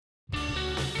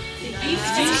Youthscape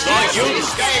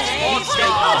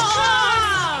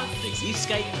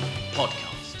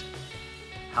Podcast.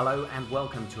 Hello and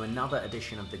welcome to another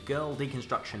edition of the Girl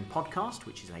Deconstruction Podcast,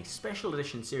 which is a special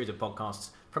edition series of podcasts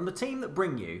from the team that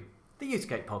bring you the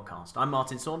Youthscape Podcast. I'm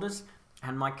Martin Saunders,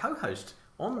 and my co-host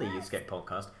on the Youthscape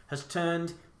Podcast has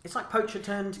turned, it's like poacher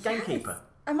turned gamekeeper.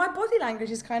 And my body language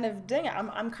is kind of doing it.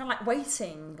 I'm kind of like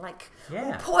waiting, like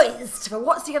Yeah. poised for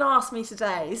what's he going to ask me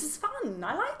today. This is fun.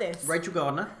 I like this. Rachel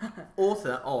Gardner,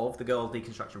 author of the Girl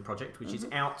Deconstruction Project, which is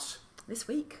out This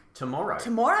week. tomorrow.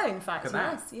 Tomorrow, in fact. Look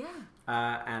at Yes, that.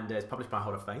 yeah. And it's published by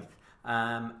Hold of Faith.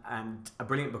 And a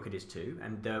brilliant book it is too.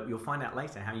 And you'll find out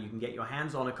later how you can get your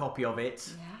hands on a copy of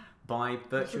it Yeah. by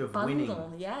virtue of bundle,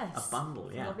 winning yes. a bundle.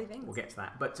 Yeah, Lovely things. we'll get to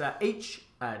that. But each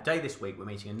day this week we're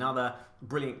meeting another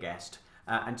brilliant guest.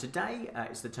 And today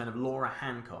it's the turn of Laura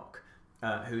Hancock,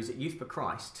 who is at Youth for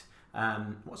Christ.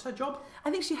 What's her job?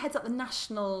 I think she heads up the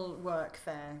national work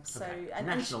there. So Okay. and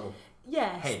National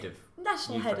yes, head of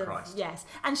national Youth head for of Christ. yes,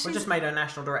 and We she's. just made her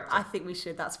national director. I think we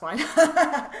should. That's fine.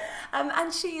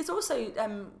 And she is also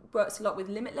works a lot with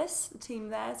Limitless, the team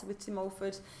there, so with Tim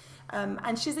Alford,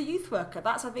 and she's a youth worker.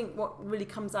 That's, I think, what really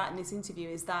comes out in this interview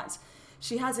is that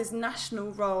she has this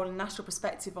national role and national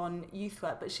perspective on youth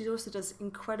work, but she also does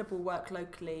incredible work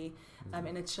locally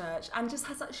in a church, and just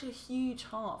has such a huge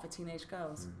heart for teenage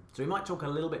girls. So we might talk a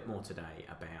little bit more today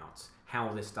about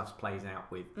how this stuff plays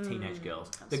out with teenage girls.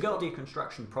 The Girl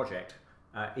Deconstruction Project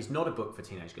is not a book for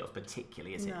teenage girls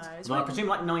particularly, is it? No, it's Well, I written- presume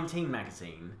like 19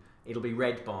 magazine, it'll be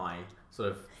read by sort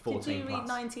of 14 Did you plus. read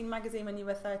 19 magazine when you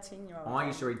were 13-year-old? I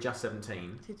used to read Just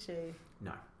 17. Did you?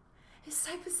 No. It's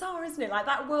so bizarre, isn't it? Like,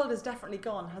 that world has definitely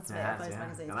gone, hasn't it, of those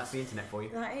magazines? Now, that's the internet for you.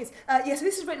 That is. So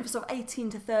this is written for sort of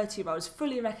 18 to 30-year-olds,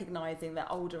 fully recognising that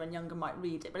older and younger might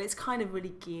read it, but it's kind of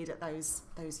really geared at those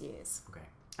years. Okay.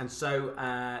 And so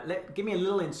give me a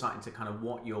little insight into kind of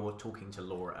what you're talking to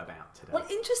Laura about today. Well,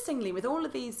 interestingly, with all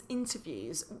of these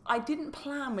interviews, I didn't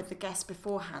plan with the guests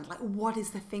beforehand, like, what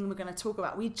is the thing we're going to talk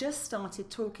about? We just started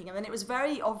talking, and then it was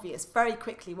very obvious, very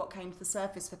quickly, what came to the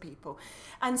surface for people.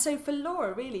 And so for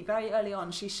Laura, really, very early on,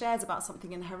 she shares about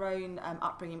something in her own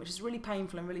upbringing, which is really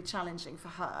painful and really challenging for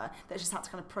her, that she's had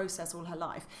to kind of process all her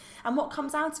life. And what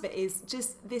comes out of it is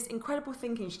just this incredible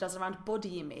thinking she does around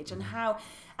body image, and how,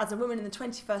 as a woman in the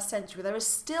 21st century, there is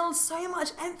still so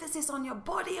much emphasis on your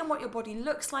body and what your body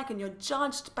looks like, and you're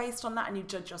judged based on that, and you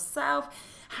judge yourself,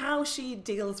 how she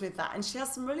deals with that. And she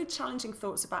has some really challenging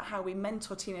thoughts about how we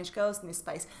mentor teenage girls in this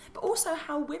space, but also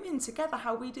how women together,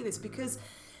 how we do this, because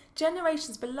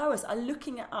generations below us are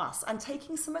looking at us and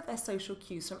taking some of their social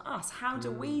cues from us. How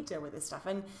do we deal with this stuff?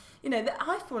 And, you know,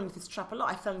 I fall into this trap a lot.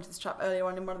 I fell into this trap earlier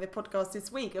on in one of the podcasts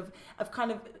this week of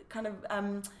kind of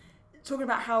talking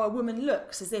about how a woman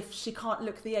looks as if she can't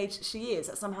look the age that she is,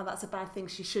 that somehow that's a bad thing,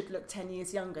 she should look 10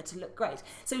 years younger to look great.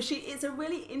 So it's a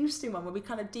really interesting one where we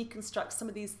kind of deconstruct some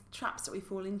of these traps that we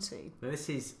fall into. Now, this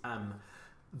is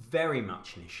very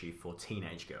much an issue for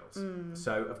teenage girls.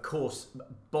 So, of course,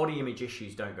 body image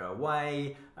issues don't go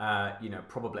away.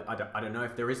 Probably, I don't know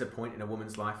if there is a point in a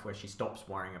woman's life where she stops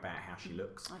worrying about how she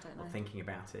looks I don't know. or thinking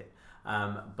about it.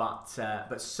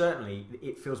 But certainly,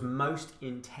 it feels most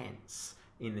intense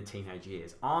in the teenage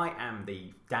years. I am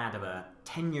the dad of a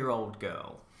 10-year-old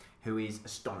girl who is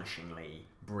astonishingly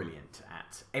brilliant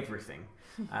at everything.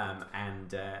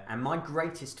 And my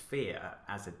greatest fear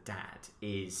as a dad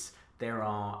is there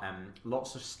are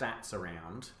lots of stats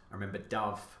around. I remember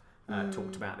Dove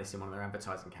talked about this in one of their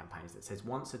advertising campaigns that says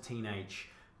once a teenage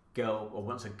girl, or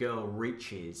once a girl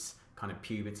reaches kind of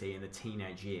puberty in the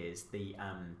teenage years,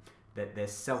 their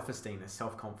self-esteem, their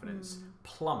self-confidence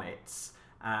plummets.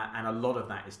 And a lot of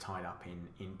that is tied up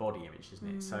in body image,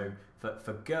 isn't it? So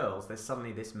for girls, there's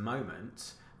suddenly this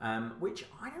moment, which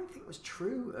I don't think was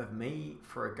true of me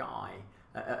for a guy,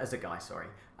 as a guy, sorry.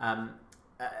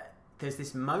 There's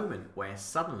this moment where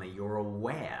suddenly you're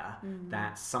aware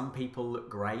that some people look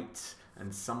great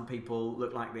and some people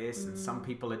look like this and some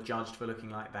people are judged for looking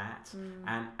like that.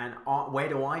 And where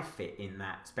do I fit in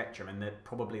that spectrum? And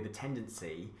probably the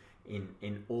tendency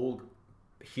in all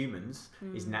humans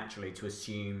is naturally to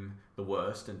assume the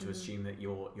worst and to assume that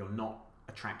you're not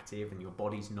attractive and your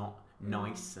body's not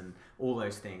nice and all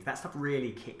those things. That stuff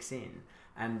really kicks in.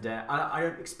 And I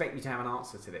don't expect you to have an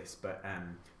answer to this, but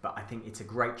I think it's a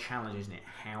great challenge, isn't it?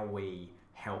 How we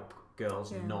help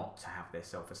girls not to have their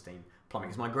self-esteem plummet.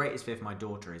 Because my greatest fear for my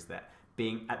daughter is that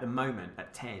being, at the moment,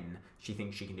 at 10, she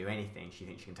thinks she can do anything. She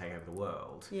thinks she can take over the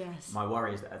world. Yes. My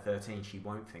worry is that at 13, she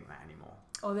won't think that anymore.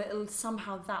 Or that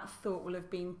somehow that thought will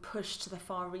have been pushed to the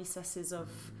far recesses of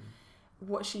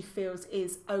what she feels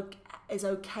is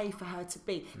okay for her to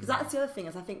be. Because that's the other thing,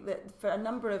 is I think that for a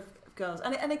number of girls.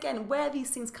 And again, where these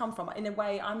things come from, in a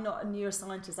way, I'm not a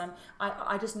neuroscientist.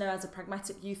 I just know as a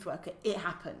pragmatic youth worker, it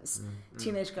happens.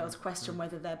 Teenage girls question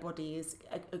whether their body is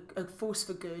a force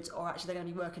for good or actually they're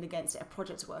going to be working against it, a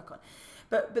project to work on.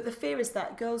 But the fear is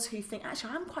that girls who think,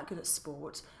 actually, I'm quite good at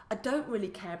sport. I don't really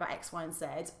care about X, Y, and Z.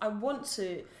 I want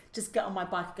to just get on my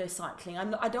bike and go cycling.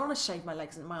 I don't want to shave my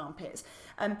legs and my armpits.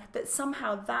 That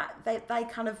somehow that they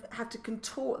kind of have to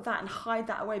contort that and hide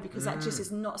that away because that just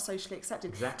is not socially accepted.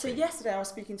 Exactly. So yesterday I was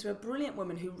speaking to a brilliant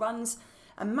woman who runs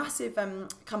a massive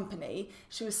company.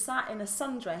 She was sat in a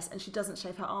sundress and she doesn't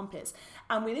shave her armpits.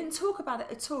 And we didn't talk about it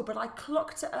at all, but I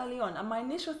clocked it early on. And my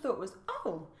initial thought was,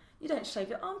 oh, you don't shave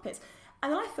your armpits.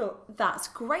 And then I thought, that's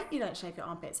great, you don't shave your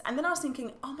armpits. And then I was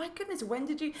thinking, oh my goodness, when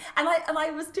did you... And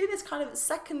I was doing this kind of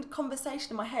second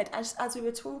conversation in my head as we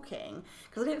were talking,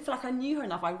 because I didn't feel like I knew her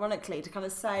enough, ironically, to kind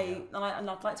of say, and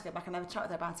I'd like to go back and have a chat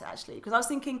with her about it, actually, because I was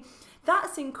thinking,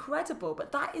 that's incredible,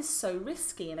 but that is so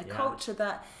risky in a culture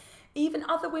that... Even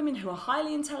other women who are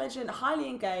highly intelligent, highly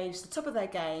engaged, the top of their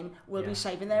game, will be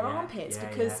shaving their armpits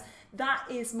because that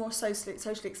is more socially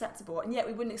acceptable. And yet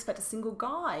we wouldn't expect a single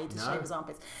guy to shave his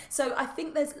armpits. So I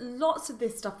think there's lots of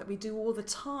this stuff that we do all the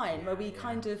time where we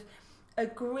kind of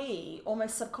agree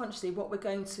almost subconsciously what we're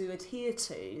going to adhere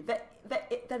to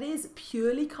that is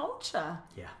purely culture.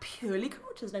 Purely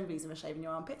culture. There's no reason for shaving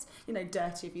your armpits.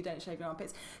 Dirty if you don't shave your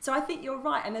armpits. So I think you're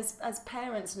right, and as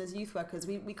parents and as youth workers,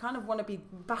 we kind of want to be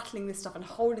battling this stuff and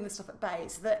holding this stuff at bay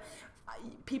so that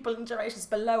people in generations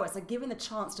below us are given the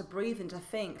chance to breathe and to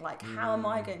think, like, how am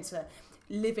I going to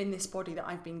live in this body that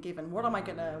I've been given? What am I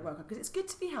going to work on? Because it's good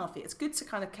to be healthy. It's good to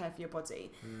kind of care for your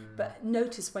body. But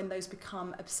notice when those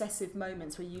become obsessive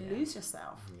moments where you lose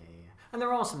yourself. And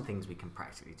there are some things we can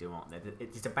practically do, aren't there?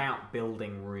 It's about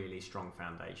building really strong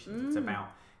foundations. It's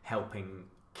about helping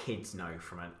kids know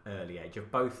from an early age of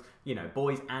both,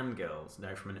 boys and girls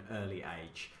know from an early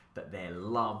age that they're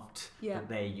loved, that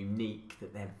they're unique,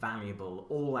 that they're valuable.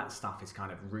 All that stuff is kind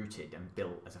of rooted and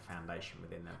built as a foundation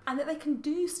within them. And that they can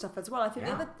do stuff as well. I think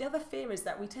the other fear is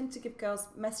that we tend to give girls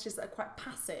messages that are quite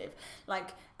passive,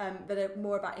 like that are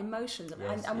more about emotions.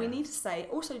 And we need to say,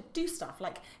 also do stuff,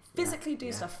 like physically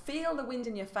do stuff. Feel the wind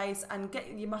in your face and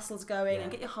get your muscles going and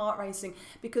get your heart racing.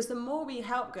 Because the more we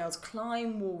help girls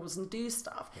climb walls and do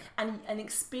stuff and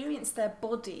experience their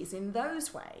bodies in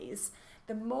those ways,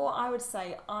 the more, I would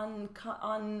say,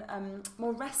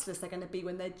 more restless they're going to be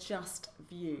when they're just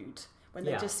viewed, when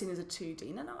they're just seen as a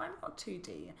 2D. No, I'm not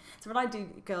 2D. So when I do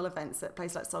girl events at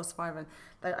places like Soul Survivor,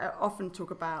 I often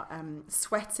talk about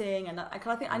sweating, and I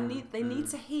think they need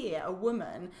to hear a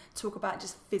woman talk about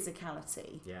just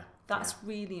physicality. That's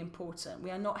really important.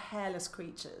 We are not hairless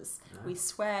creatures. No. We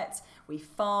sweat, we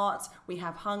fart, we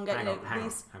have hunger. Hang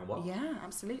on, what? Yeah,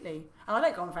 absolutely. And I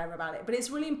don't go on forever about it, but it's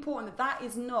really important that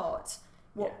is not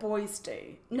what boys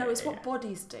do. No, it's what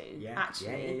bodies do,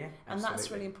 actually. And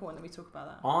that's really important that we talk about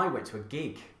that. I went to a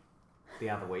gig the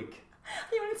other week.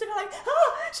 You wanted to go like,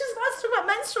 she's about to talk about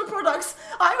menstrual products.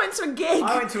 I went to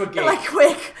a gig. Like,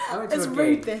 quick. Let's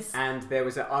read this. And there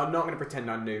was I'm not going to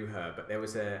pretend I knew her, but there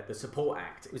was the support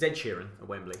act. It was Ed Sheeran at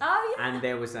Wembley. Oh, yeah. And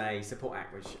there was a support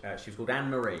act, which she was called Anne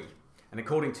Marie. And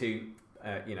according to,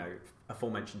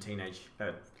 aforementioned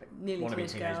wannabe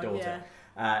teenage daughter,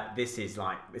 this is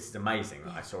amazing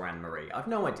that I saw Anne Marie. I've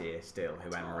no idea still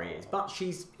who Anne Marie is, but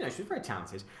she's very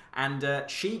talented, and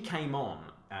she came on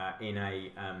in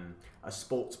a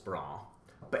sports bra,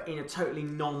 but in a totally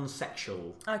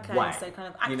non-sexual way. So kind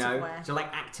of active wear. So like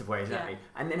active wear, exactly.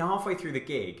 And then halfway through the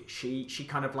gig, she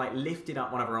kind of like lifted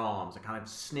up one of her arms and kind of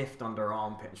sniffed under her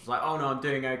armpit. She was like, "Oh no, I'm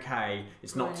doing okay.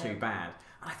 It's not too bad."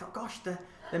 And I thought, gosh, the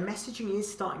messaging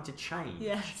is starting to change.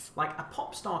 Yes. Like a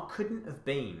pop star couldn't have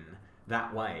been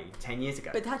that way 10 years ago.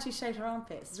 But had she shaved her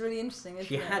armpits? It's really interesting, isn't it?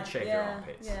 She had shaved her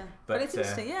armpits. Yeah. But it's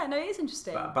interesting. It is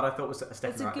interesting. But I thought it was a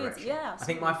step in the right direction. Yeah, I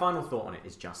think my final thought on it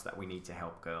is just that we need to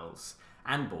help girls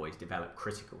and boys develop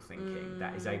critical thinking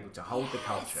that is able to hold the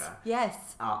culture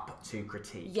up to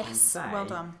critique and say, well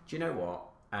done. Do you know what?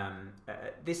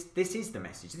 This is the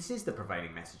message. This is the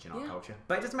prevailing message in our culture,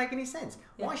 but it doesn't make any sense.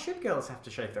 Why should girls have to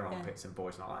shave their armpits and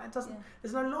boys not? It doesn't.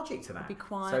 There's no logic to that. Be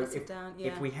quiet. So sit down.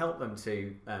 If we help them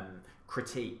to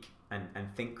critique and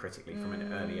think critically from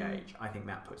an early age, I think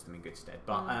that puts them in good stead.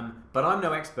 But I'm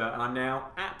no expert, and I'm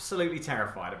now absolutely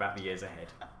terrified about the years ahead.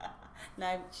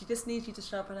 No, she just needs you to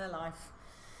show up in her life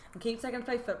and keep taking her to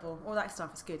play football. All that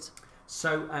stuff is good.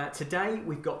 So today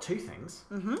we've got two things,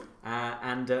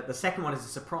 and the second one is a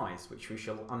surprise, which we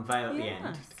shall unveil at the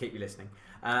end to keep you listening.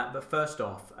 But first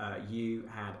off, you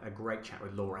had a great chat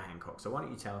with Laura Hancock. So why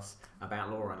don't you tell us about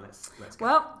Laura and let's go.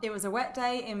 Well, it was a wet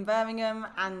day in Birmingham,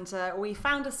 and we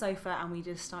found a sofa and we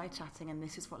just started chatting, and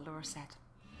this is what Laura said.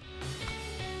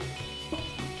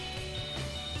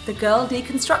 The Girl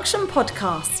Deconstruction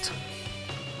Podcast.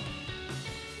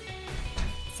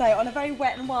 So, on a very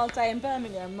wet and wild day in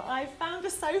Birmingham, I found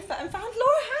a sofa and found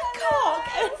Laura Hancock,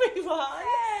 everyone.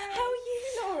 How are you,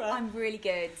 Laura? I'm really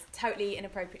good. Totally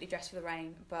inappropriately dressed for the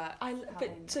rain, but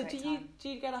so do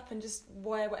you get up and just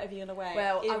wear whatever you're gonna wear?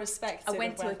 Well, irrespective I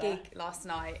went of to a gig last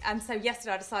night, and so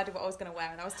yesterday I decided what I was going to wear,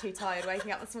 and I was too tired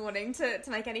waking up this morning to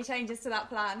make any changes to that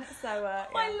plan. So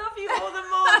I love you all the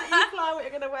more that you plan what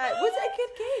you're gonna wear. Was it a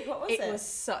good gig? What was it? It was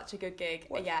such a good gig.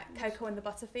 Yeah, Coco and the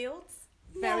Butterfields.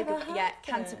 Very good. Heard yeah, it.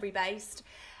 Canterbury based.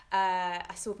 I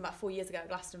saw them about 4 years ago at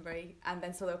Glastonbury, and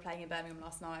then saw they were playing in Birmingham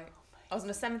last night. I was on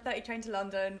a 7:30 train to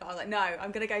London, but I was like, no,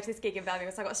 I'm going to go to this gig in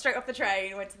Birmingham. So I got straight off the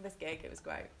train, went to this gig. It was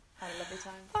great. Had a lovely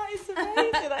time. That is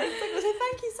amazing. That is so good. So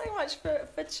thank you so much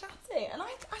for chatting. And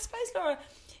I suppose, Laura,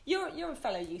 you're a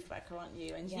fellow youth worker, aren't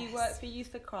you? And you work for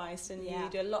Youth for Christ, and you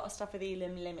do a lot of stuff with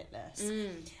Elim Limitless.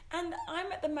 And I'm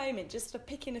at the moment just sort of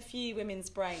picking a few women's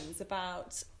brains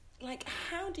about, like,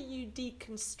 how do you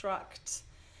deconstruct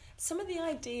some of the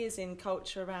ideas in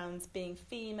culture around being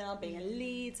female, being a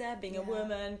leader, being a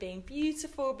woman, being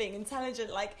beautiful, being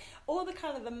intelligent, like all the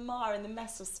kind of the mire and the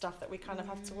mess of stuff that we kind of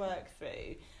have to work through.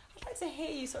 I'd like to hear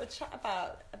you sort of chat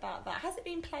about that. Has it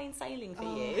been plain sailing for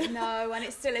you? No, and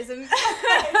it still isn't.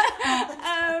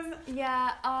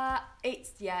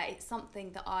 It's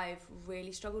something that I've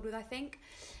really struggled with, I think.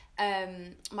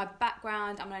 My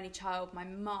background, I'm an only child. My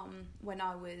mum, when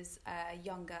I was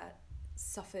younger,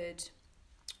 suffered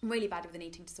really bad with an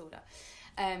eating disorder.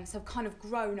 So I've kind of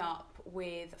grown up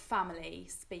with family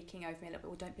speaking over me a little bit.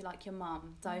 Well, don't be like your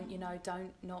mum. Don't,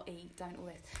 don't not eat. Don't all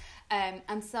this.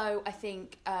 And so I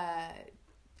think,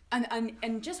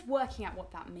 and just working out what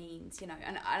that means, and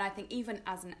I think even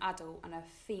as an adult and a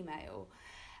female,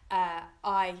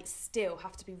 I still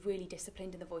have to be really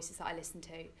disciplined in the voices that I listen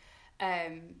to.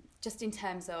 Just in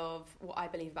terms of what I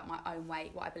believe about my own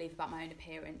weight, what I believe about my own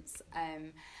appearance.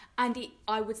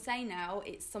 I would say now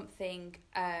it's something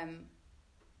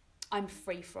I'm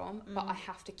free from, but I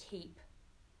have to keep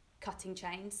cutting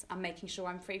chains and making sure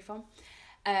I'm free from.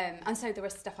 And so there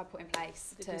is stuff I put in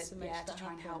place to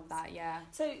try and help that.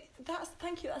 So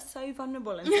thank you. That's so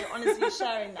vulnerable and so honestly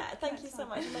sharing that. Thank you so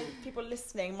much. I know people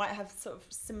listening might have sort of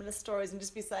similar stories and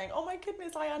just be saying, "Oh my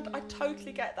goodness, I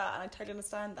totally get that and I totally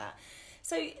understand that."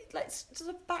 So let's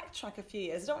sort of backtrack a few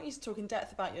years. I don't want you to talk in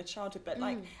depth about your childhood, but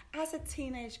like as a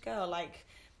teenage girl, like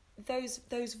those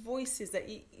voices that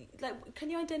you like, can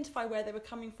you identify where they were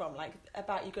coming from? Like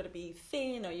about you got to be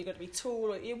thin or you got to be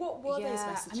tall, or what were those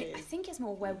messages? I think it's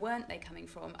more where weren't they coming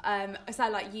from? So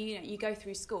like you go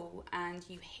through school and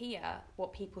you hear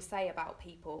what people say about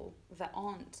people that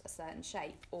aren't a certain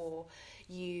shape, or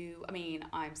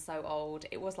I'm so old.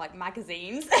 It was like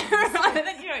magazines,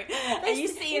 and you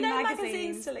see in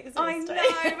magazines still exist. I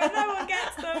know, but no one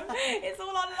gets them. It's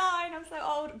all online. I'm so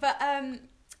old, but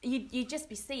you'd just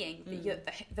be seeing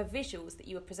the visuals that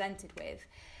you were presented with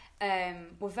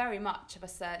were very much of a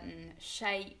certain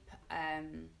shape,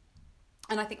 and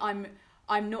I think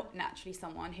I'm not naturally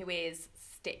someone who is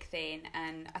stick thin,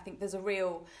 and I think there's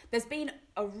been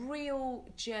a real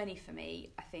journey for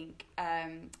me, I think,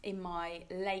 in my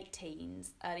late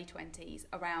teens, early 20s,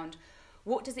 around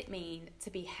what does it mean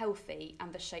to be healthy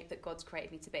and the shape that God's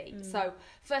created me to be. So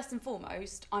first and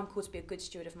foremost, I'm called to be a good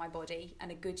steward of my body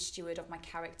and a good steward of my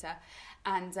character,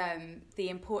 and the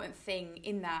important thing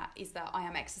in that is that I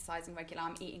am exercising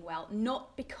regularly, I'm eating well,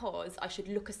 not because I should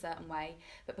look a certain way,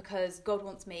 but because God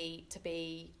wants me to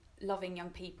be loving young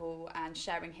people and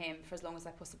sharing him for as long as I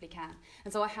possibly can.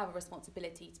 And so I have a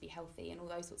responsibility to be healthy and all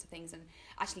those sorts of things. And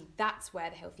actually that's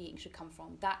where the healthy eating should come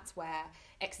from. That's where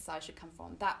exercise should come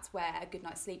from. That's where a good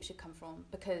night's sleep should come from,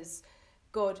 because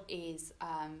God is,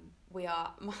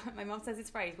 my mum says this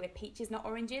phrase, we're peaches, not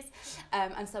oranges.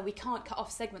 And so we can't cut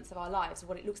off segments of our lives of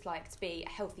what it looks like to be a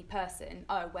healthy person.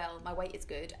 Oh, well, my weight is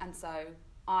good, and so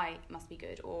I must be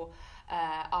good, or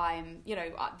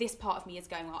this part of me is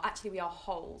going well. Actually, we are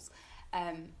wholes,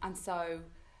 and so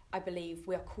I believe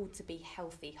we are called to be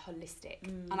healthy, holistic.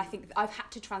 And I think I've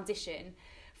had to transition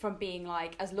from being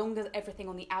like, as long as everything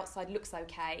on the outside looks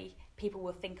okay, people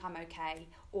will think I'm okay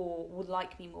or will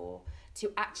like me more,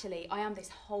 to actually I am this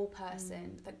whole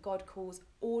person that God calls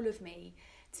all of me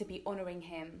to be honouring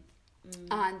him.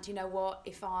 And you know what,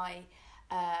 if I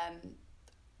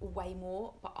way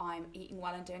more, but I'm eating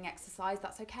well and doing exercise,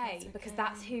 that's okay. Because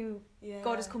that's who Yeah.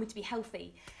 God has called me to be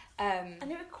healthy.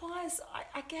 And it requires,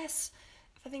 I guess,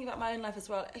 if I think about my own life as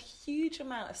well, a huge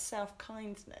amount of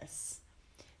self-kindness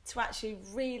to actually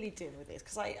really deal with this.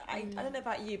 Because I don't know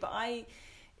about you, but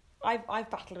I've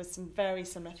battled with some very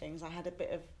similar things. I had a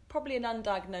bit of probably an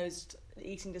undiagnosed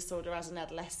eating disorder as an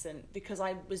adolescent because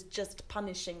I was just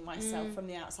punishing myself from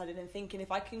the outside and then thinking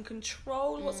if I can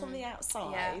control what's on the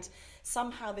outside,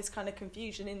 somehow this kind of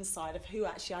confusion inside of who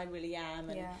actually I really am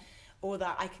and or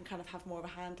that I can kind of have more of a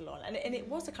handle on. And it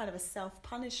was a kind of a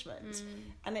self-punishment.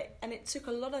 And it took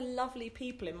a lot of lovely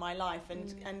people in my life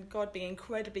and God being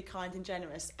incredibly kind and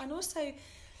generous. And also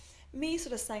me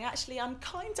sort of saying, actually, I'm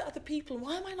kind to other people.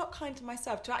 Why am I not kind to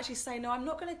myself? To actually say, no, I'm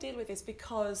not going to deal with this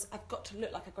because I've got to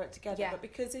look like I've got it together. But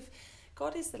because if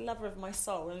God is the lover of my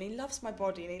soul and he loves my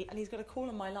body and he's got a call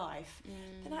on my life,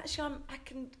 then actually I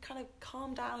can kind of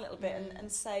calm down a little bit and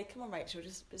say, come on, Rachel,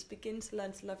 just begin to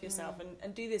learn to love yourself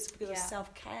and do this because of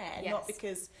self-care, not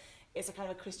because it's a kind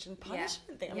of a Christian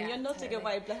punishment thing. I mean, you're nodding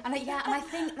away. And I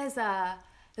think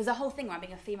there's a whole thing around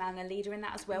being a female and a leader in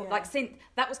that as well. Like, since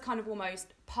that was kind of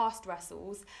almost past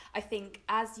wrestles, I think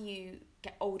as you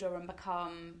get older and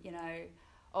become, you know,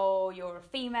 oh, you're a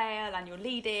female and you're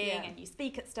leading and you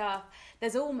speak at stuff,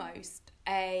 there's almost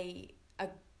I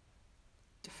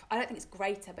don't think it's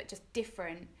greater, but just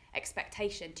different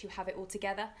expectation to have it all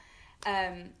together.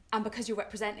 And because you're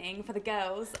representing for the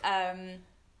girls,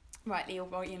 rightly or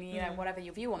wrongly, you know, whatever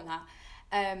your view on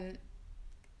that,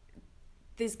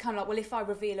 there's kind of like, well, if I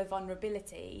reveal a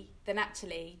vulnerability, then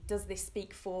actually, does this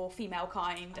speak for female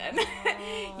kind? And,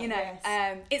 you know,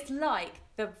 it's like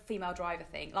the female driver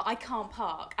thing. Like, I can't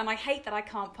park, and I hate that I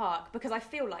can't park because I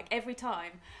feel like every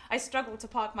time I struggle to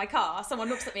park my car, someone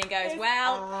looks at me and goes,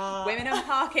 well, women are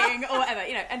parking, or whatever,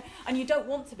 you know, and you don't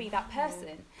want to be that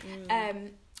person.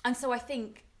 And so I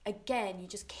think, again, you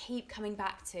just keep coming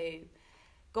back to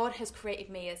God has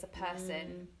created me as a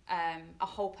person, a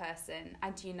whole person,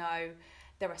 and, you know,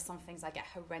 there are some things I get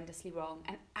horrendously wrong,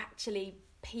 and actually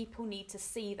people need to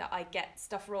see that I get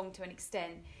stuff wrong to an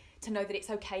extent to know that it's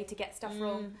okay to get stuff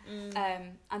wrong,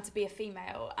 and to be a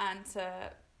female and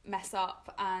to mess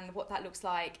up and what that looks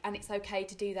like, and it's okay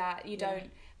to do that. You don't,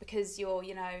 because you're,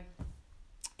 you know,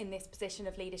 in this position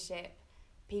of leadership,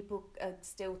 people are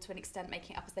still to an extent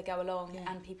making it up as they go along,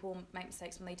 and people make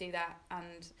mistakes when they do that,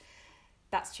 and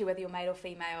that's true whether you're male or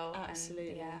female.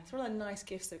 Absolutely. And, it's one of the nice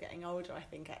gifts of getting older, I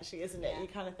think, actually, isn't it? You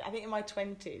kind of, I think in my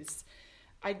 20s,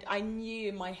 I knew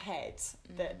in my head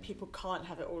that people can't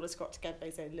have it all as got together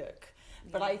as they look.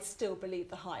 But I still believe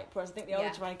the hype. Whereas I think the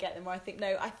older I get, the more I think,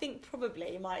 no, I think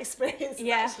probably my experience is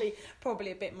actually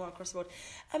probably a bit more across the board.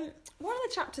 One of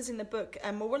the chapters in the book,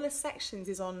 or one of the sections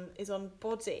is on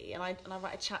body, and I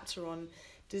write a chapter on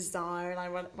desire, and I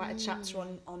write a chapter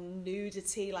on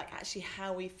nudity, like actually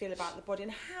how we feel about the body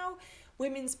and how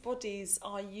women's bodies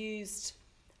are used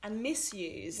and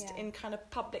misused in kind of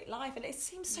public life. And it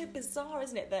seems so bizarre,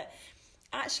 isn't it, that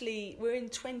actually we're in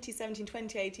 2017,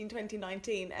 2018,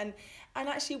 2019, and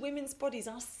actually women's bodies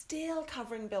are still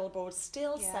covering billboards,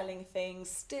 still selling things,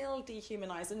 still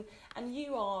dehumanised. And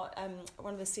you are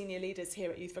one of the senior leaders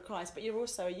here at Youth for Christ, but you're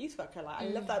also a youth worker. Like, I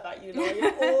love that about you, Laura.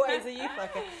 You're always a youth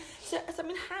worker. So, I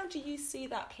mean, how do you see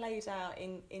that played out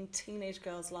in teenage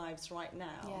girls' lives right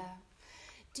now? Yeah.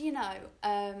 Do you know,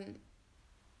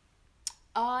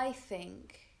 I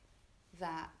think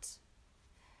that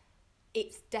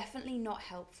it's definitely not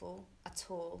helpful at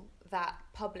all that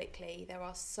publicly there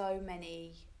are so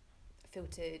many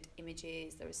filtered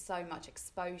images, there is so much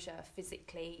exposure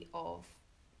physically of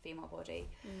female body.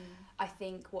 I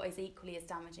think what is equally as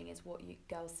damaging is what you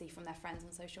girls see from their friends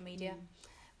on social media.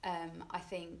 I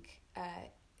think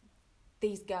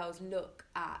these girls look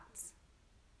at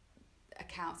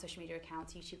accounts, social media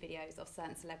accounts, YouTube videos of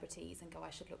certain celebrities and go, I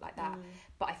should look like that.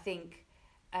 But I think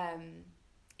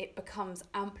it becomes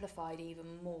amplified even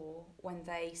more when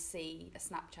they see a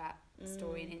Snapchat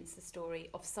story, an Insta story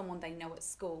of someone they know at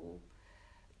school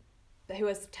who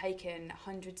has taken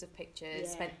hundreds of pictures,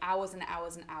 spent hours and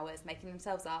hours and hours making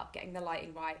themselves up, getting the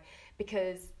lighting right,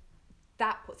 because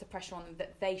that puts a pressure on them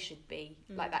that they should be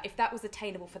like that. If that was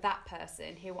attainable for that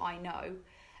person who I know,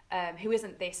 who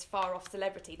isn't this far off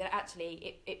celebrity, then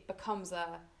actually it becomes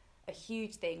a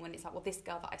huge thing when it's like, well, this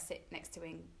girl that I sit next to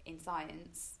in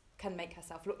science can make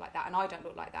herself look like that, and I don't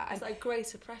look like that. It's like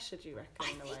greater pressure, do you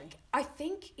reckon, in a way? I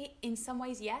think it, in some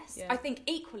ways, yes. I think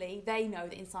equally they know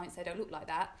that in science they don't look like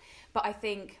that, but I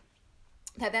think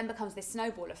there then becomes this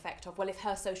snowball effect of, well, if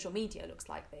her social media looks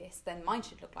like this, then mine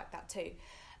should look like that too.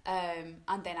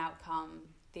 And then out come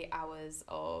the hours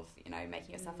of, you know,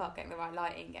 making yourself up, getting the right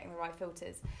lighting, getting the right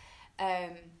filters.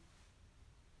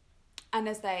 And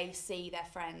as they see their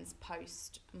friends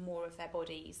post more of their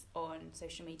bodies on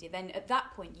social media, then at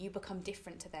that point you become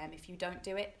different to them if you don't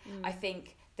do it. I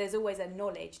think there's always a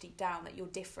knowledge deep down that you're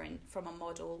different from a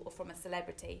model or from a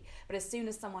celebrity. But as soon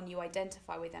as someone you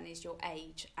identify with and is your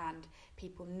age and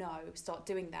people start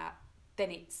doing that,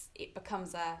 then it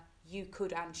becomes a you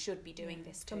could and should be doing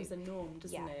this too. It becomes the norm,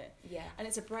 doesn't it? Yeah. And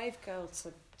it's a brave girl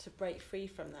to break free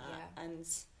from that.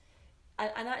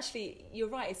 Yeah. And actually, you're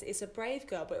right, it's a brave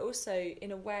girl, but also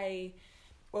in a way,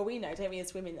 well, we know, don't we,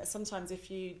 as women, that sometimes if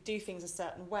you do things a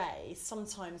certain way,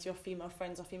 sometimes your female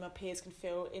friends or female peers can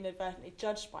feel inadvertently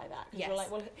judged by that. Because you're like,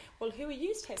 well, who are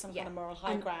you to take some kind of moral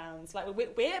high grounds? Like,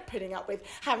 we're putting up with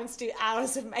having to do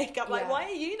hours of makeup. Like, why are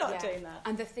you not doing that?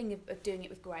 And the thing of doing it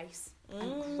with grace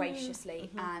and graciously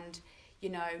and, you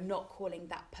know, not calling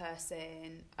that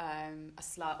person a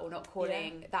slut or not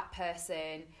calling that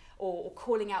person or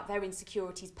calling out their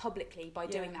insecurities publicly by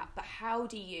doing that. But how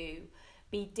do you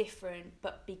be different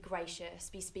but be gracious,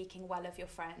 be speaking well of your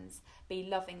friends, be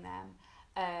loving them,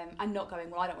 and not going,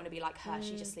 well, I don't want to be like her,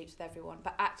 she just sleeps with everyone.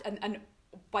 But and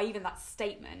by even that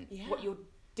statement, what you're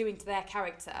doing to their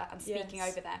character and speaking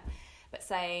over them,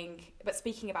 but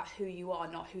speaking about who you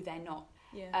are, not who they're not,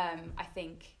 I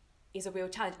think is a real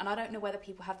challenge. And I don't know whether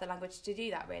people have the language to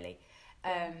do that, really.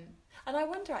 And I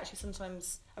wonder actually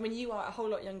sometimes, I mean, you are a whole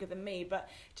lot younger than me, but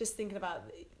just thinking about,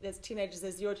 there's teenagers,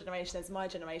 there's your generation, there's my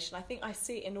generation. I think I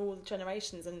see it in all the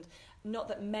generations, and not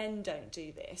that men don't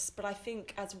do this, but I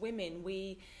think as women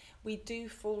we do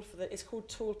fall for it's called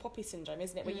tall poppy syndrome,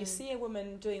 isn't it? Where you see a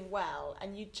woman doing well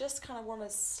and you just kind of want to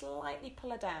slightly pull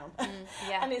her down.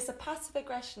 And it's a passive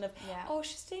aggression of, oh,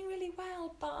 she's doing really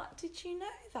well, but did you know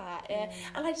that?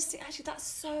 And I just think actually that's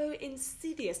so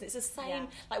insidious. And it's the same,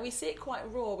 like we see it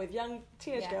quite raw with young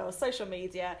teenage girls, social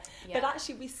media, but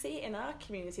actually we see it in our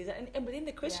communities and within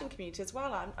the Christian community as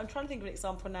well. I'm trying to think of an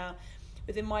example now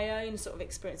within my own sort of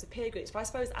experience of peer groups, but I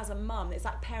suppose as a mum, it's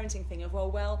that parenting thing of,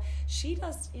 well, she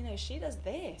does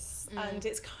this, and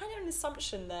it's kind of an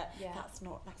assumption that that's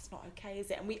not okay, is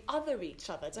it? And we other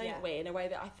each other, don't we, in a way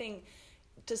that I think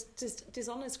just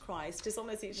dishonours Christ,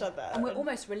 dishonours each other, and we're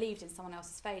almost relieved in someone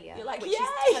else's failure. You're like, which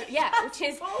yay, which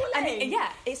is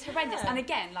it's horrendous. And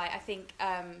again, like I think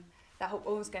that whole,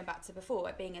 almost going back to before,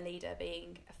 like being a leader,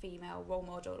 being a female role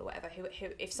model or whatever, who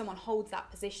if someone holds that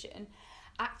position,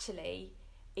 actually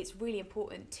it's really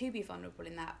important to be vulnerable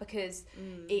in that, because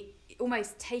it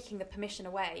almost taking the permission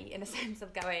away in a sense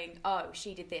of going, oh,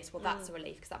 she did this, well that's a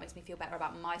relief because that makes me feel better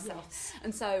about myself.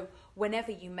 And so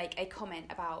whenever you make a comment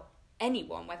about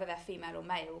anyone, whether they're female or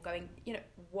male, going, you know,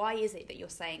 why is it that you're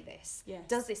saying this?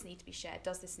 Does this need to be shared?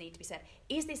 Does this need to be said?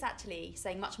 Is this actually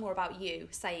saying much more about you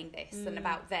saying this than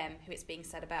about them, who it's being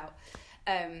said about?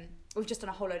 We've just done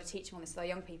a whole load of teaching on this with our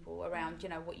young people around, you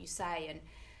know, what you say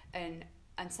and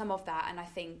some of that. And I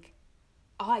think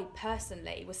I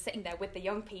personally was sitting there with the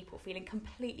young people feeling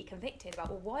completely convicted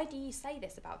about, well, why do you say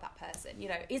this about that person? You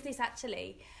know, is this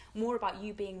actually more about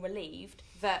you being relieved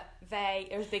that they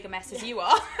are as big a mess as you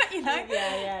are? You know?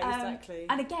 Exactly.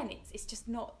 And again, it's just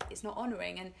not, it's not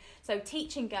honouring. And so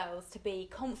teaching girls to be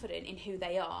confident in who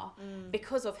they are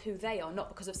because of who they are, not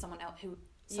because of someone else who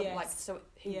someone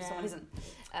isn't,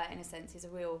 in a sense, is a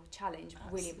real challenge,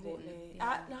 really important.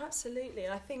 No, absolutely.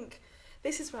 And I think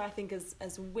this is where I think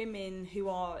as women who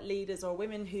are leaders, or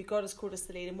women who God has called us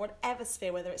to lead in whatever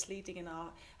sphere, whether it's leading in our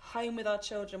home with our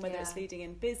children, whether it's leading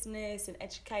in business, in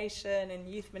education, in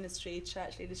youth ministry,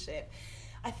 church leadership,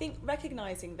 I think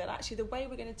recognising that actually the way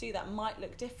we're going to do that might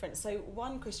look different. So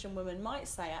one Christian woman might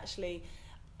say, actually,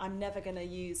 I'm never going to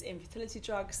use infertility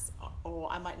drugs,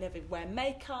 or I might never wear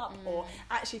makeup, or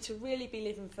actually to really be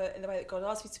living in the way that God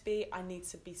asks me to be, I need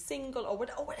to be single, or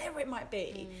whatever it might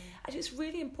be. And it's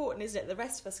really important, isn't it? The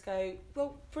rest of us go,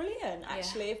 well, brilliant.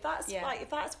 Actually, if that's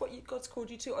if that's what God's called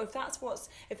you to, or if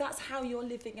that's how you're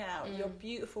living out your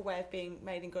beautiful way of being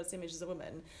made in God's image as a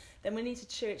woman, then we need to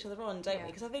cheer each other on, don't we?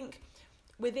 Because I think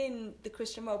within the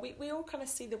Christian world, we all kind of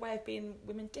see the way of being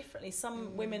women differently.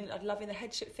 Some women are loving the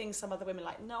headship thing, some other women are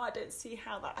like, no, I don't see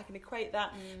how that I can equate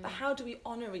that. But how do we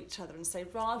honour each other and say,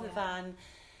 rather than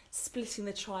splitting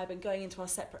the tribe and going into our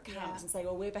separate camps and saying,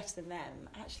 well, we're better than them,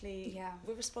 actually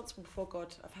we're responsible before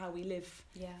God of how we live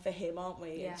for him, aren't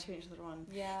we? And cheering each other on.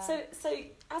 So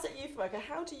as a youth worker,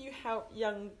 how do you help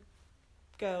young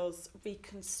girls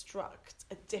reconstruct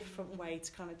a different way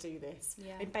to kind of do this?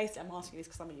 And basically I'm asking this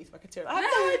because I'm a youth worker too. I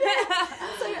have no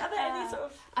idea. So are there any sort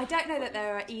of... I don't know that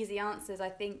there are easy answers. I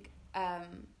think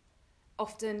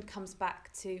often comes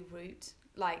back to root,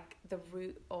 like the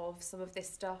root of some of this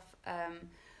stuff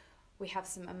we have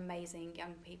some amazing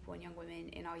young people and young women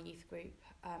in our youth group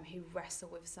who wrestle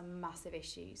with some massive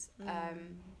issues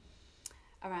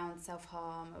around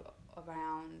self-harm,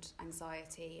 around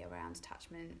anxiety, around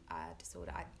attachment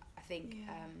disorder. I think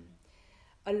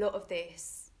a lot of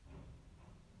this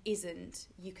isn't,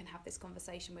 you can have this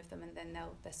conversation with them and then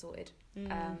they're sorted.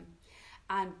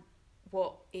 And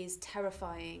what is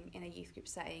terrifying in a youth group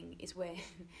setting is when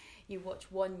you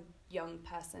watch one young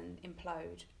person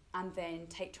implode and then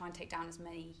try and take down as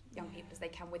many young people as they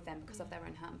can with them because of their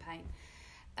own hurt and pain.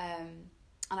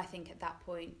 And I think at that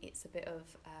point it's a bit of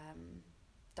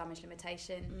damage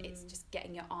limitation. It's just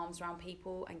getting your arms around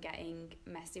people and getting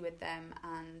messy with them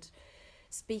and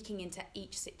speaking into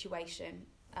each situation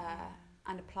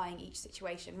and applying each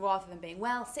situation rather than being,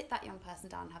 well, sit that young person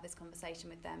down and have this conversation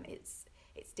with them. It's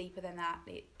deeper than that.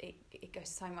 It goes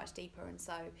so much deeper, and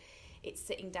so it's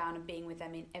sitting down and being with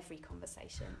them in every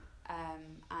conversation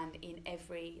and in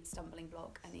every stumbling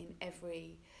block and in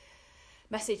every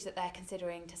message that they're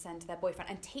considering to send to their boyfriend,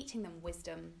 and teaching them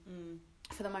wisdom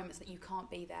for the moments that you can't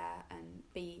be there and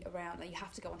be around, that you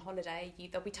have to go on holiday.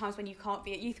 There'll be times when you can't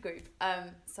be at youth group.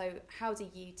 So how do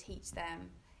you teach them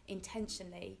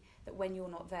intentionally that when you're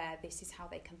not there, this is how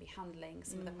they can be handling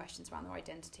some of the questions around their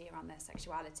identity, around their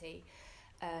sexuality,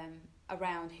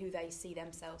 around who they see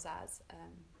themselves as,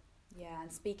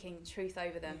 and speaking truth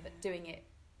over them, but doing it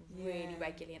really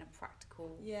regularly in a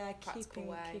practical way.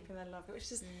 Keeping their love,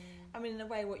 which is, I mean, in a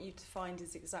way, what you've defined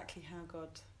is exactly how God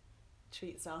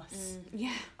treats us.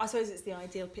 I suppose it's the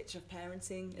ideal picture of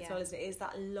parenting as well as it is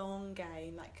that long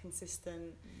game, that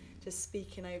consistent, just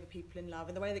speaking over people in love,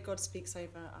 and the way that God speaks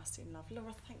over us in love.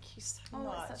 Laura, thank you so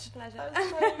much. It's such a pleasure.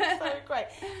 That was so great.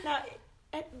 Now,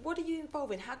 what are you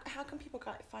involved in? How can people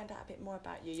find out a bit more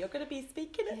about you? You're going to be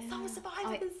speaking at Summer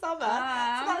Survivor this summer. So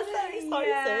that's so exciting.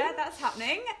 Yeah, that's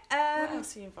happening. What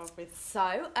else are you involved with?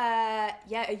 So,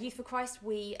 a Youth for Christ,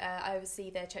 I oversee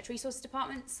the church resources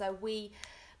department. So we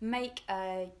make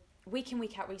week in,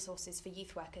 week out resources for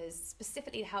youth workers,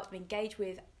 specifically to help them engage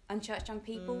with unchurched young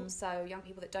people, so young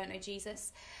people that don't know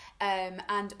Jesus,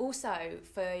 and also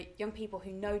for young people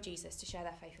who know Jesus to share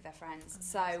their faith with their friends.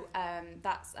 So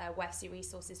that's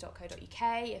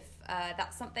westsearesources.co.uk if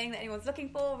that's something that anyone's looking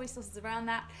for, resources around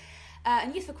that.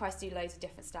 And Youth for Christ do loads of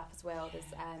different stuff as well. There's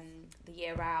the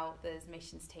Year Out, there's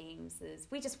missions teams,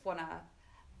 we just want to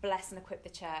bless and equip the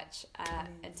church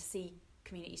and to see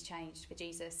communities changed for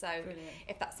Jesus. So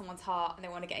if that's someone's heart and they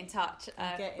want to get in touch,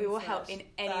 we will help in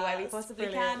any way we possibly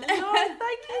can. Oh,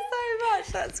 thank you so much.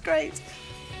 That's great.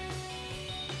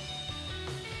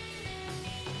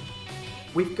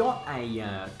 We've got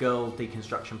a girl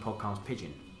deconstruction podcast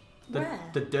pigeon. Where?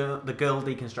 The girl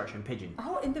deconstruction pigeon.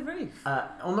 Oh, in the roof.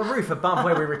 On the roof above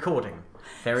where we're recording.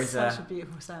 There is such a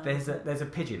beautiful sound. There's a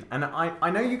pigeon, and I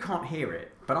know you can't hear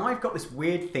it, but I've got this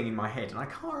weird thing in my head, and I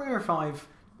can't remember if I've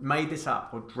made this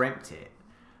up or dreamt it.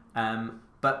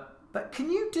 But can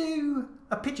you do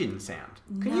a pigeon sound?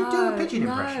 Can you do a pigeon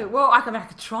impression? Well, I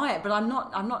could try it, but I'm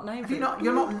not known for it.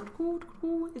 You're not.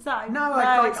 Is that?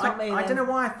 No, it's not me. I don't know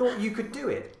why I thought you could do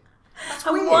it. That's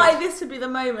and weird. why this would be the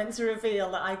moment to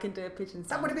reveal that I can do a pigeon sound.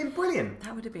 That would have been brilliant.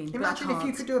 That would have been. Imagine if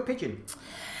you could do a pigeon.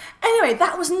 Anyway,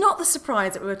 that was not the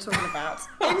surprise that we were talking about.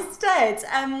 Instead,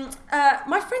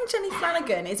 my friend Jenny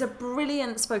Flanagan is a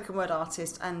brilliant spoken word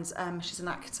artist, and she's an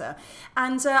actor.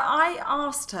 And I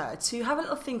asked her to have a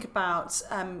little think about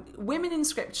women in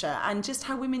Scripture and just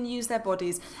how women use their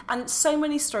bodies. And so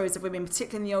many stories of women,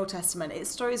 particularly in the Old Testament, it's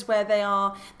stories where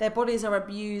their bodies are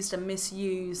abused and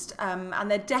misused, and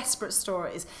they're desperate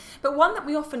stories. But one that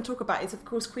we often talk about is, of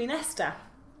course, Queen Esther.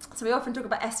 So we often talk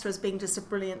about Esther as being just a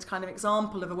brilliant kind of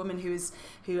example of a woman who, as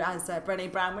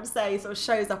Brené Brown would say, sort of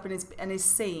shows up and is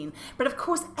seen. But of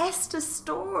course, Esther's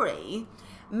story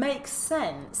makes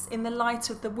sense in the light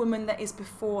of the woman that is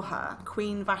before her,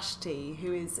 Queen Vashti,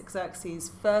 who is Xerxes'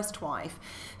 first wife,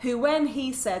 who, when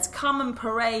he says, come and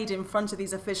parade in front of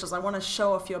these officials, I want to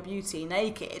show off your beauty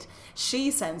naked,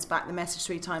 she sends back the message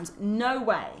 3 times, no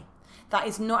way. That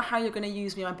is not how you're going to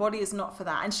use me. My body is not for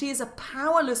that. And she is a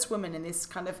powerless woman in this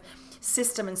kind of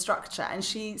system and structure. And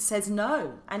she says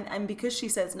no. And because she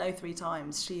says no 3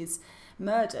 times, she is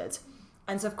murdered.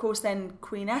 And so, of course, then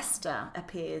Queen Esther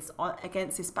appears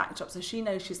against this backdrop. So she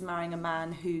knows she's marrying a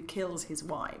man who kills his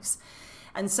wives.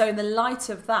 And so in the light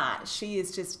of that, she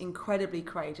is just incredibly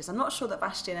courageous. I'm not sure that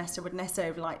Vashti and Esther would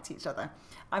necessarily have liked each other.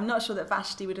 I'm not sure that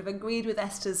Vashti would have agreed with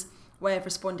Esther's way of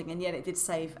responding, and yet it did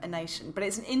save a nation. But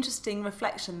it's an interesting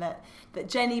reflection that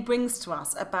Jenny brings to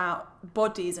us about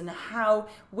bodies and how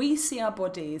we see our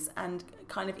bodies, and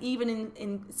kind of even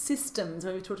in systems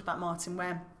where we talked about, Martin,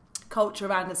 where culture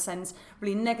around us sends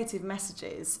really negative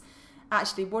messages.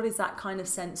 actually, what is that kind of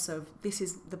sense of, this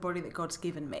is the body that God's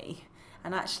given me,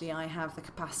 and actually I have the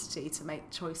capacity to make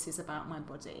choices about my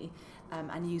body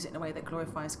and use it in a way that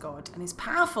glorifies God and is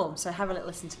powerful. So have a little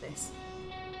listen to this.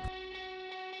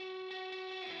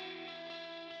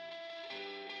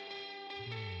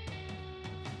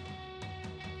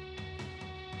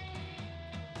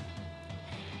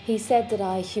 He said that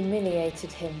I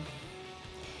humiliated him,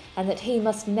 and that he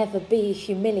must never be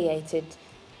humiliated,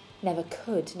 never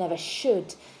could, never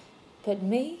should. But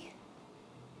me?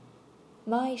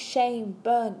 My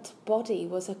shame-burnt body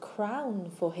was a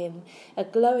crown for him, a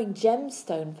glowing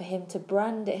gemstone for him to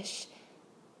brandish.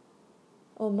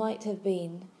 Or might have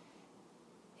been,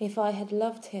 if I had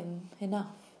loved him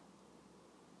enough.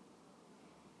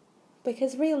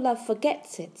 Because real love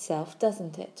forgets itself,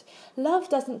 doesn't it? Love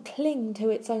doesn't cling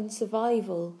to its own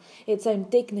survival, its own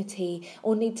dignity,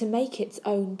 or need to make its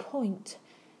own point.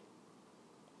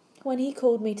 When he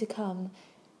called me to come,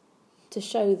 to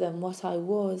show them what I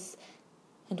was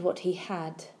and what he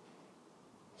had,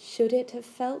 should it have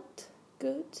felt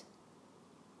good?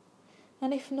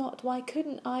 And if not, why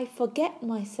couldn't I forget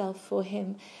myself for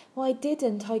him? Why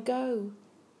didn't I go?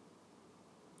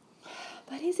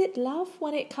 But is it love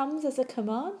when it comes as a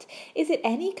command? Is it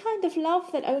any kind of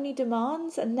love that only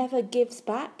demands and never gives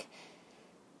back?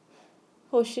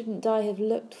 Or shouldn't I have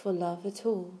looked for love at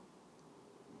all?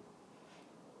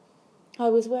 I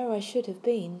was where I should have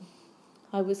been.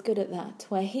 I was good at that,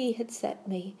 where he had set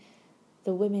me,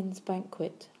 the women's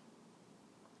banquet.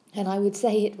 And I would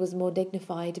say it was more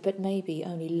dignified, but maybe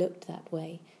only looked that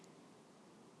way.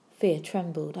 Fear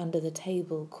trembled under the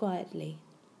table quietly.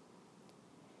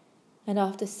 And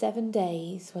after 7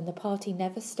 days, when the party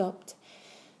never stopped,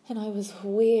 and I was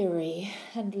weary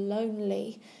and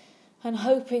lonely, and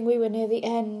hoping we were near the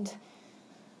end,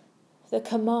 the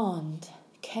command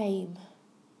came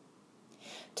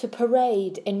to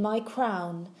parade in my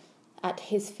crown at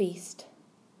his feast.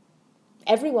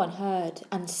 Everyone heard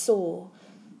and saw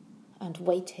and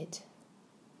waited.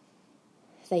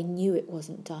 They knew it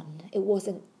wasn't done, it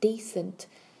wasn't decent,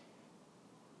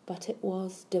 but it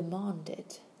was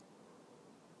demanded.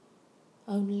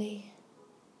 Only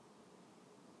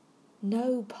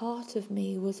no part of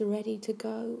me was ready to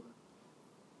go.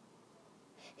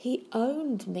 He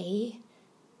owned me,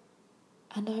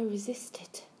 and I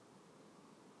resisted.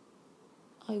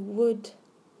 I would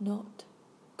not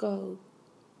go.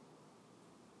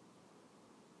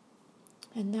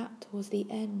 And that was the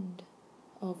end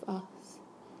of us,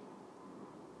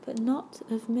 but not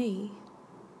of me.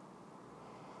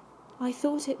 I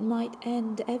thought it might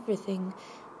end everything,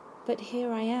 but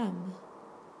here I am,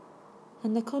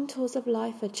 and the contours of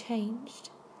life are changed,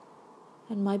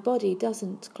 and my body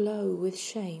doesn't glow with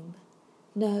shame.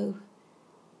 No,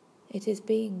 it is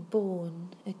being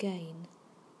born again.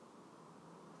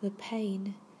 The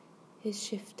pain is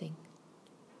shifting.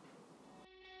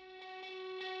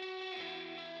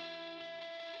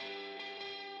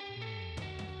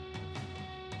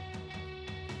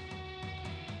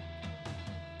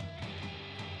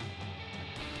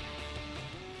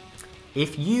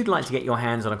 If you'd like to get your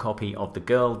hands on a copy of The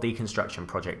Girl Deconstruction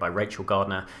Project by Rachel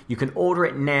Gardner, you can order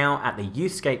it now at the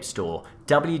Youthscape store,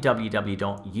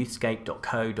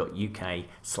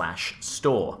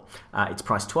 www.youthscape.co.uk/store. It's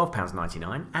priced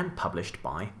 £12.99 and published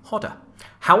by Hodder.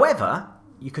 However,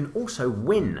 you can also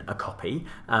win a copy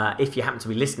if you happen to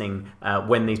be listening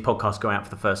when these podcasts go out for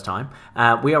the first time.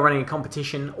 We are running a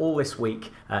competition all this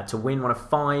week to win one of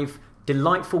 5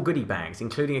 delightful goodie bags,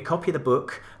 including a copy of the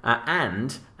book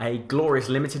and a glorious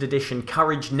limited edition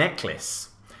Courage necklace.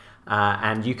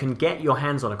 And you can get your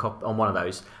hands on on one of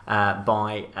those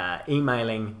by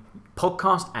emailing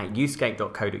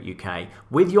podcast@youthscape.co.uk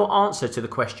with your answer to the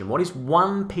question, what is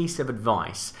one piece of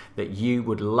advice that you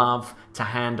would love to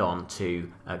hand on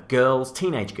to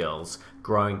teenage girls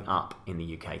growing up in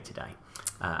the UK today?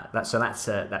 That's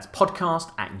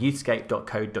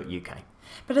podcast@youthscape.co.uk.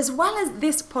 But as well as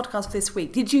this podcast this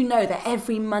week, did you know that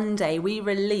every Monday we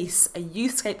release a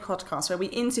Youthscape podcast where we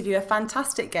interview a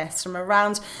fantastic guest from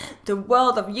around the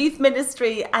world of youth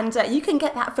ministry? And you can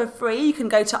get that for free. You can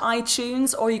go to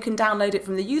iTunes or you can download it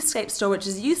from the Youthscape store, which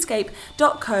is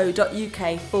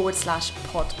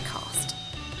youthscape.co.uk/podcast.